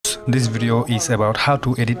this video is about how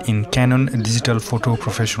to edit in Canon Digital Photo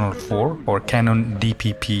Professional 4 or Canon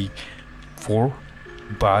Dpp 4.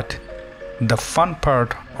 But the fun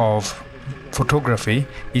part of photography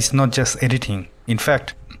is not just editing. In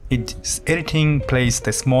fact, editing plays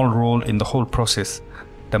the small role in the whole process.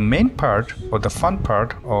 The main part or the fun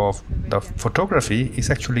part of the photography is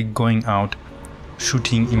actually going out,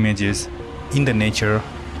 shooting images in the nature,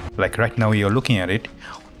 like right now you're looking at it,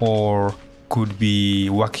 or could be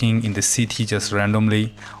walking in the city just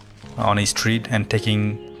randomly on a street and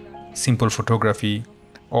taking simple photography,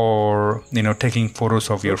 or taking photos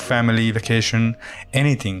of your family vacation,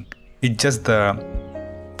 anything. It's just the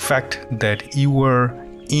fact that you were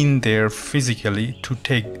in there physically to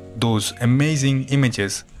take those amazing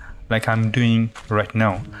images like I'm doing right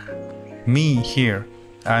now. Me here,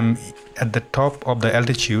 I'm at the top of the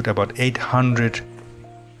altitude, about 800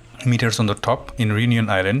 meters on the top in Reunion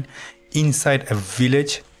Island, inside a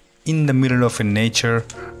village in the middle of a nature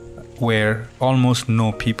where almost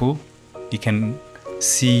no people. You can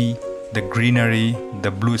see the greenery,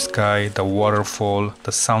 the blue sky, the waterfall,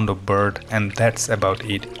 the sound of bird, and that's about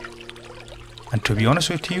it. And to be honest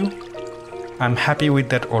with you, I'm happy with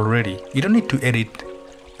that already. You don't need to edit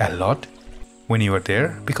a lot when you are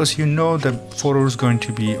there, because you know the photo is going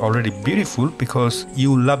to be already beautiful because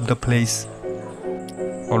you love the place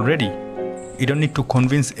already. You don't need to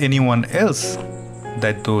convince anyone else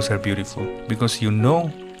that those are beautiful because you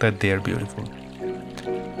know that they are beautiful.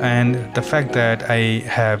 And the fact that I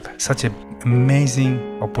have such an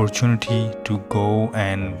amazing opportunity to go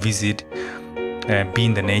and visit, be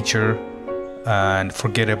in the nature and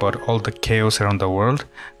forget about all the chaos around the world,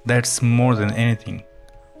 that's more than anything.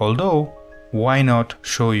 Although, why not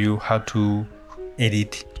show you how to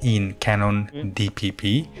edit in Canon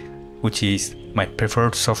Dpp, which is my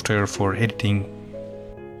preferred software for editing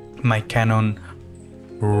my Canon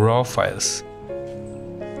RAW files.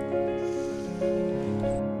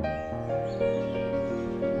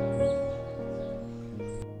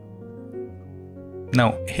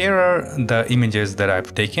 Now, here are the images that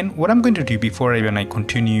I've taken. What I'm going to do before I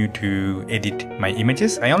continue to edit my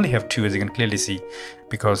images, I only have two, as you can clearly see,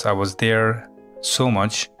 because I was there so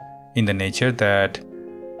much in the nature that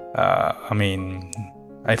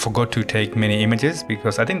I forgot to take many images,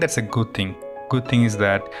 because I think that's a good thing. Good thing is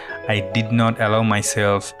that I did not allow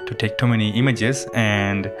myself to take too many images,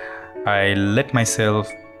 and I let myself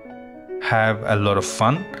have a lot of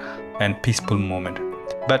fun and peaceful moment.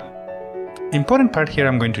 But important part here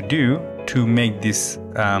I'm going to do to make this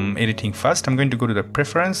editing fast, I'm going to go to the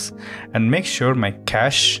preference and make sure my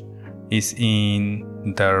cache is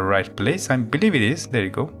in the right place. I believe it is. There you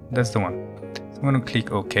go. That's the one. So I'm going to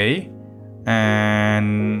click OK.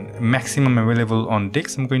 And maximum available on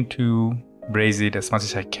disk, I'm going to brace it as much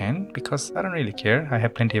as I can because I don't really care. I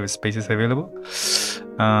have plenty of spaces available.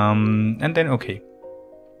 And then OK.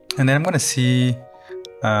 And then I'm going to see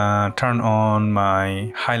turn on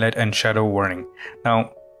my highlight and shadow warning.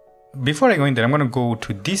 Now, before I go in there, I'm going to go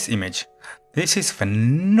to this image. This is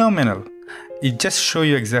phenomenal. It just shows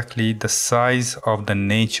you exactly the size of the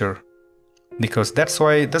nature, because that's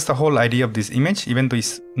the whole idea of this image, even though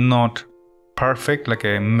it's not perfect like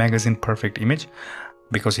a magazine perfect image,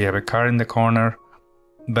 because you have a car in the corner.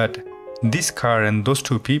 But this car and those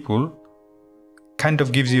two people kind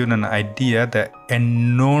of gives you an idea the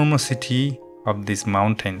enormosity of these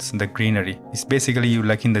mountains, the greenery. It's basically you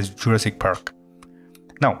like in the Jurassic Park.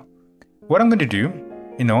 Now, what I'm going to do,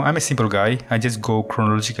 I'm a simple guy. I just go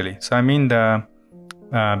chronologically. So I'm in the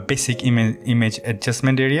basic image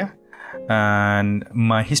adjustment area, and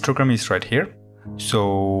my histogram is right here.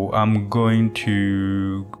 So I'm going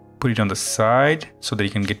to put it on the side so that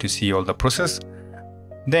you can get to see all the process.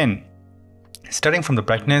 Then, starting from the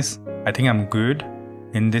brightness, I think I'm good.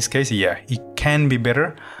 In this case, yeah, it can be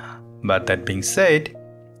better. But that being said,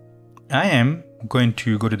 I am going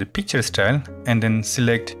to go to the picture style and then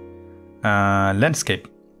select landscape.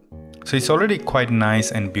 So it's already quite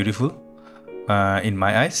nice and beautiful in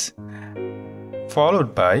my eyes,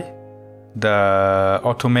 followed by the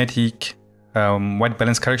automatic white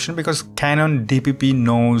balance correction, because Canon Dpp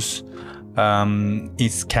knows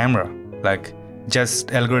its camera, like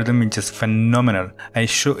just algorithm is just phenomenal.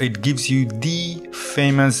 It gives you the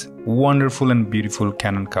famous wonderful and beautiful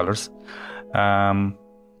Canon colors.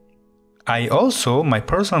 I also, my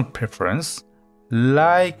personal preference,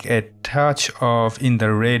 like a touch of in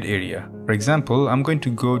the red area. For example, I'm going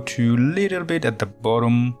to go to little bit at the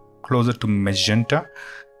bottom, closer to magenta,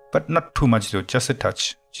 but not too much though, just a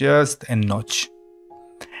touch, just a notch.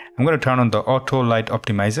 I'm going to turn on the auto light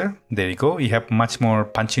optimizer. There you go. You have much more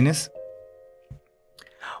punchiness.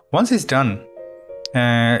 Once it's done,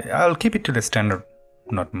 I'll keep it to the standard,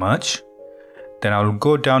 not much. Then I'll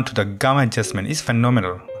go down to the gamma adjustment. It's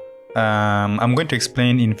phenomenal. I'm going to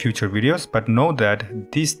explain in future videos, but know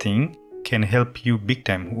that this thing can help you big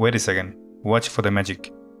time. Wait a second, watch for the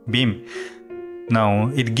magic beam. Now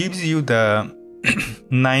it gives you the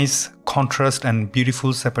nice contrast and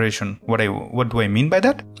beautiful separation. What do I mean by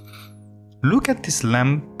that? Look at this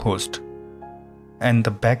lamp post and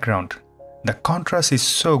the background. The contrast is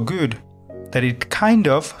so good that it kind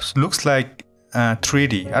of looks like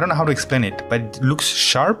 3D. I don't know how to explain it, but it looks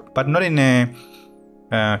sharp, but not in a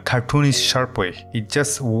cartoonish sharp way. It's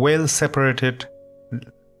just well separated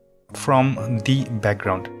from the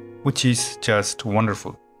background, which is just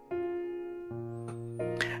wonderful.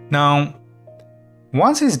 Now,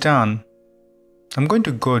 once it's done, I'm going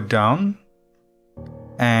to go down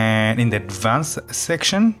and in the advanced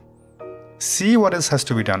section, see what else has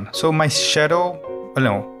to be done. So my shadow,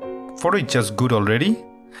 no, photo is just good already.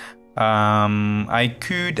 I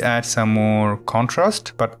could add some more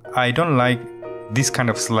contrast, but I don't like this kind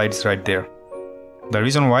of slides right there. The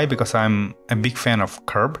reason why, because I'm a big fan of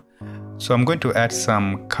curve. So I'm going to add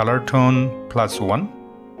some color tone +1.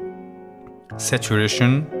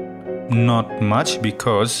 Saturation, not much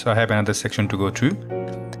because I have another section to go through.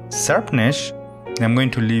 Sharpness, I'm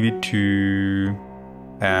going to leave it to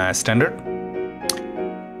standard.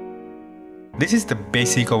 This is the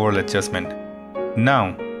basic overall adjustment.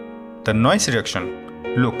 Now, the noise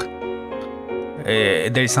reduction. Look,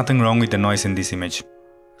 there is nothing wrong with the noise in this image.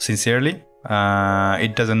 Sincerely,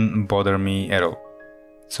 it doesn't bother me at all.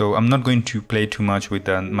 So I'm not going to play too much with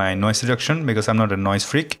my noise reduction because I'm not a noise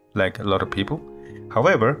freak like a lot of people.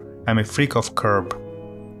 However, I'm a freak of curve.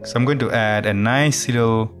 So I'm going to add a nice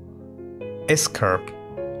little S-curve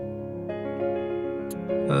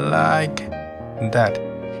like that.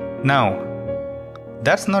 Now,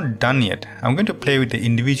 that's not done yet. I'm going to play with the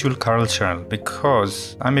individual color channel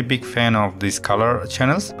because I'm a big fan of these color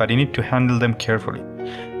channels, but you need to handle them carefully.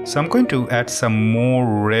 So I'm going to add some more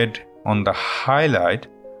red on the highlight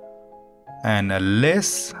and a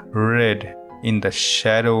less red in the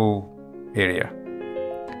shadow area.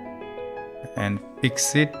 And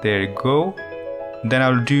fix it, there you go. Then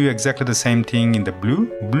I'll do exactly the same thing in the blue.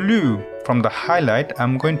 Blue, from the highlight,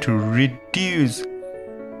 I'm going to reduce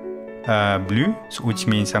blue, which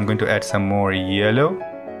means I'm going to add some more yellow,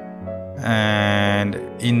 and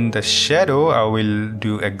in the shadow I will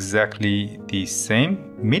do exactly the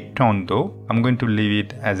same. Mid-tone though, I'm going to leave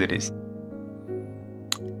it as it is.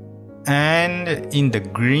 And in the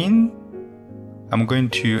green, I'm going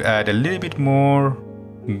to add a little bit more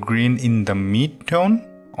green in the mid-tone,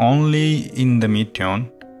 only in the mid-tone.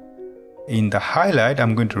 In the highlight,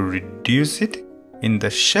 I'm going to reduce it. In the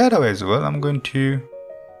shadow as well, I'm going to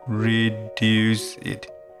reduce it.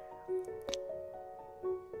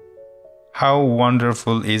 How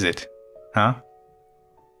wonderful is it? Huh?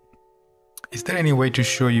 Is there any way to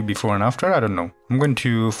show you before and after? I don't know. I'm going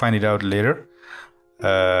to find it out later.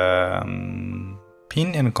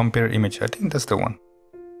 Pin and compare image. I think that's the one.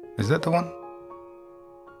 Is that the one?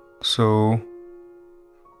 So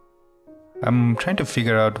I'm trying to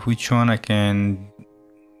figure out which one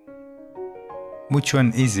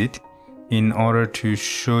is it in order to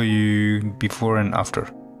show you before and after.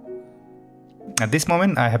 At this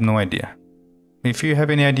moment, I have no idea. If you have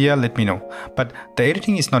any idea, let me know. But the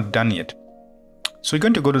editing is not done yet. So we're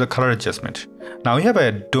going to go to the color adjustment. Now we have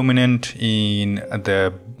a dominant in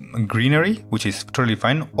the greenery, which is totally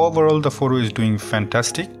fine. Overall, the photo is doing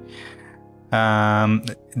fantastic.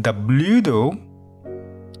 The blue though,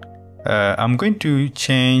 I'm going to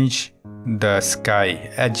change the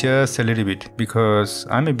sky, adjust a little bit because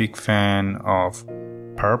I'm a big fan of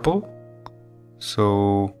purple.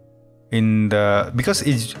 So because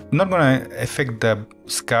it's not going to affect the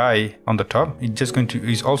sky on the top,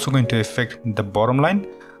 it's also going to affect the bottom line.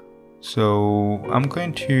 So I'm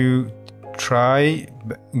going to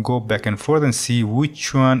go back and forth and see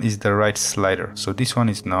which one is the right slider. So this one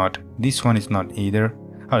is not either.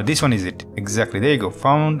 Oh, this one is it. Exactly. There you go.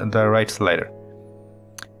 Found the right slider.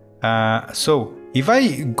 So if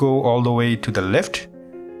I go all the way to the left,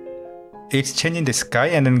 it's changing the sky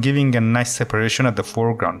and then giving a nice separation at the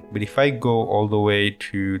foreground. But if I go all the way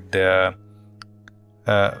to the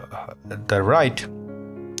right,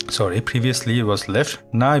 sorry, previously it was left.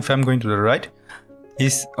 Now if I'm going to the right,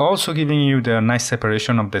 it's also giving you the nice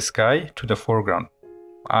separation of the sky to the foreground.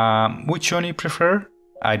 Which one you prefer?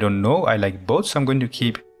 I don't know. I like both, so I'm going to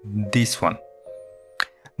keep this one.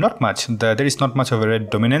 Not much. There is not much of a red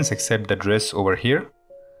dominance except the dress over here,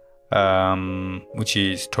 which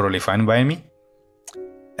is totally fine by me.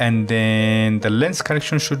 and then the lens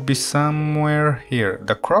correction should be somewhere here.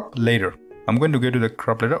 The crop later. I'm going to go to the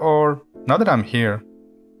crop later, or now that I'm here,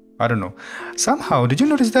 I don't know. Somehow, did you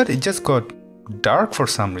notice that it just got dark for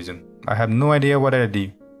some reason? I have no idea what I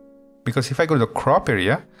did. Because if I go to the crop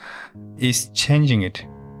area, it's changing it.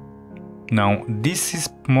 Now, this is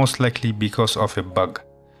most likely because of a bug,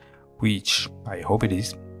 which I hope it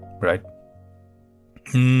is, right?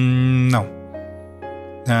 No.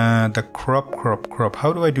 The crop.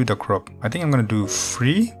 How do I do the crop? I think I'm going to do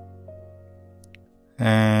free.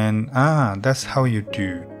 And that's how you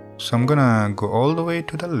do. So I'm gonna go all the way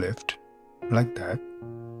to the left like that,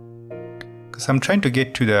 because I'm trying to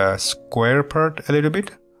get to the square part a little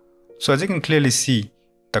bit. So as you can clearly see,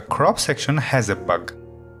 the crop section has a bug.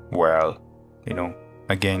 Well, you know,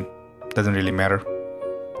 again, doesn't really matter.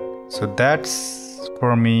 So that's,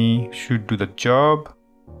 for me, should do the job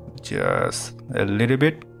just a little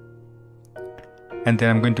bit. And then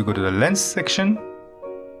I'm going to go to the lens section,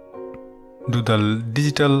 do the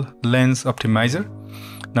digital lens optimizer.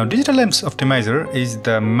 Now, digital lens optimizer is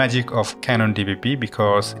the magic of Canon Dpp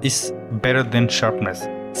because it's better than sharpness.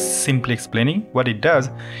 Simply explaining what it does,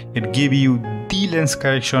 it gives you the lens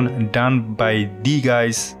correction done by the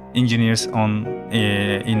guys, engineers on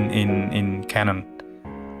in Canon.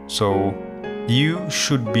 So you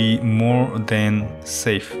should be more than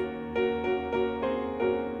safe.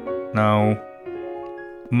 Now,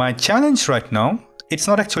 my challenge right now, it's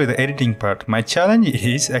not actually the editing part. My challenge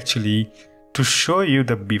is actually to show you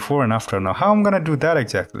the before and after. Now, how I'm gonna do that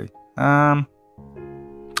exactly? There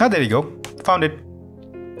you go, found it.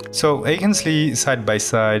 So you can see side by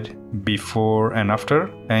side, before and after,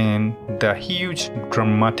 and the huge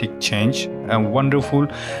dramatic change and wonderful.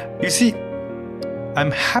 You see,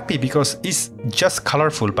 I'm happy because it's just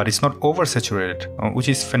colorful, but it's not oversaturated, which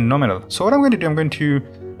is phenomenal. So what I'm going to do, I'm going to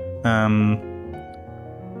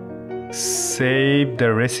save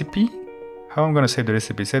the recipe. How I'm going to save the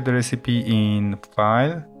recipe? Save the recipe in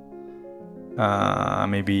file.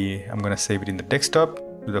 Maybe I'm going to save it in the desktop.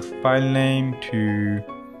 To the file name to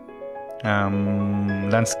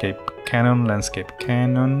landscape, Canon landscape,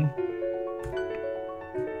 Canon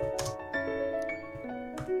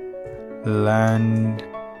landscape.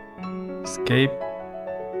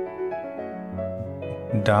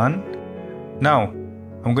 Done. Now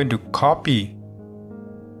I'm going to copy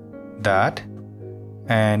that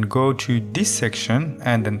and go to this section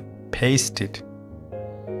and then paste it.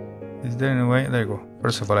 Is there any way? There you go.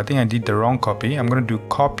 First of all, I think I did the wrong copy. I'm going to do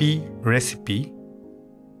copy recipe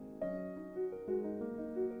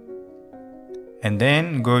and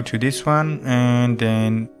then go to this one and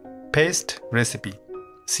then paste recipe.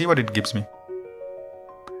 See what it gives me.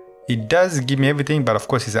 It does give me everything, but of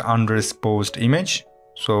course it's an underexposed image.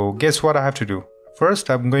 So guess what I have to do? First,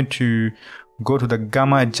 I'm going to go to the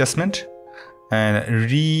gamma adjustment and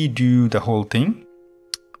redo the whole thing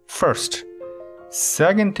first.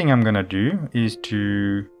 Second thing I'm gonna do is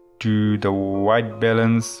to do the white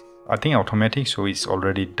balance, I think automatic, so it's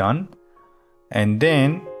already done. And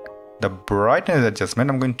then the brightness adjustment,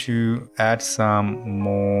 I'm going to add some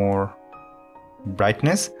more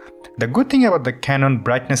brightness. The good thing about the Canon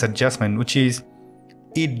brightness adjustment, which is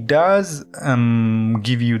it does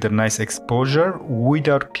give you the nice exposure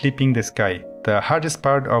without clipping the sky. The hardest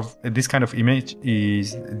part of this kind of image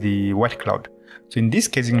is the white cloud. So in this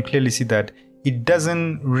case, you can clearly see that it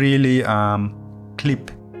doesn't really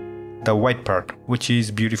clip the white part, which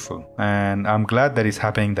is beautiful. And I'm glad that it's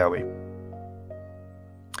happening that way.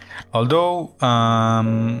 Although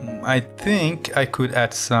I think I could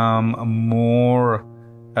add some more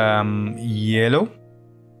yellow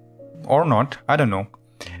or not, I don't know.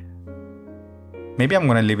 Maybe I'm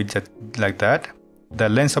gonna leave it just like that. The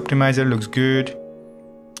lens optimizer looks good.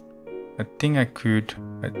 I think I could,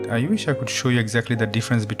 I wish I could show you exactly the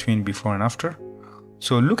difference between before and after.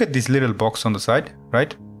 So look at this little box on the side,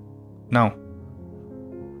 right? Now,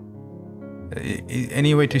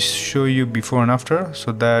 any way to show you before and after?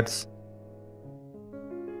 So that's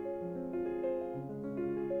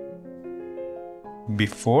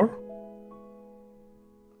before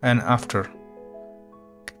and after.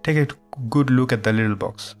 Take a good look at the little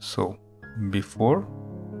box. So before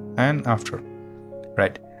and after,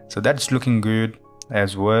 right? So that's looking good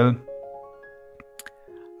as well.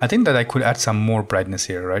 I think that I could add some more brightness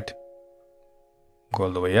here, right? Go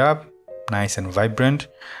all the way up, nice and vibrant.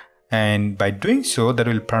 And by doing so, that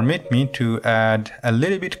will permit me to add a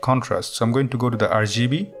little bit contrast. So I'm going to go to the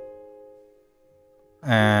RGB.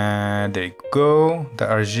 And there you go, the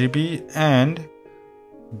RGB, and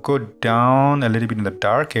go down a little bit in the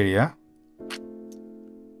dark area,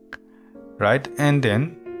 right? And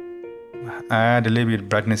then add a little bit of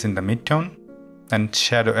brightness in the midtone, and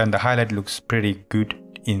shadow and the highlight looks pretty good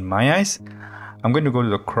in my eyes. I'm going to go to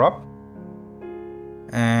the crop,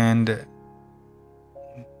 and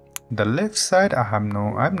the left side I have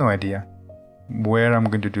no idea where I'm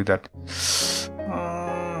going to do that.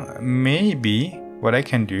 Maybe what I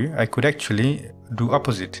can do, I could actually do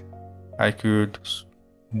opposite. I could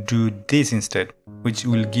do this instead, which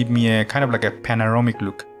will give me a kind of like a panoramic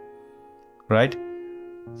look, right?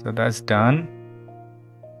 So that's done.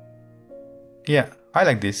 Yeah, I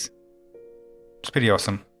like this. It's pretty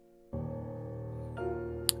awesome.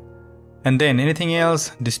 And then anything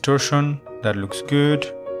else, distortion, that looks good.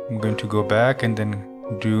 I'm going to go back and then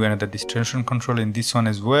do another distortion control in this one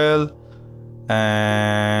as well.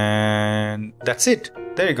 And that's it.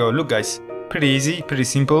 There you go. Look guys, pretty easy, pretty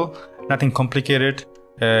simple, nothing complicated,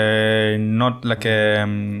 not like a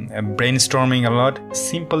brainstorming a lot.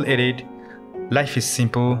 Simple edit. Life is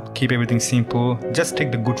simple. Keep everything simple. Just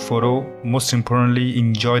take the good photo. Most importantly,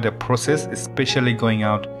 enjoy the process, especially going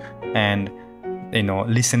out and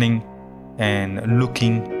listening and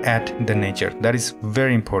looking at the nature. That is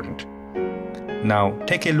very important. Now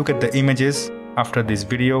take a look at the images after this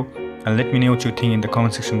video and let me know what you think in the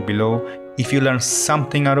comment section below. If you learned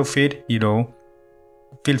something out of it,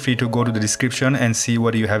 feel free to go to the description and see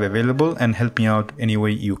what you have available and help me out any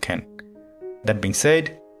way you can. That being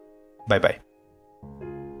said, bye bye.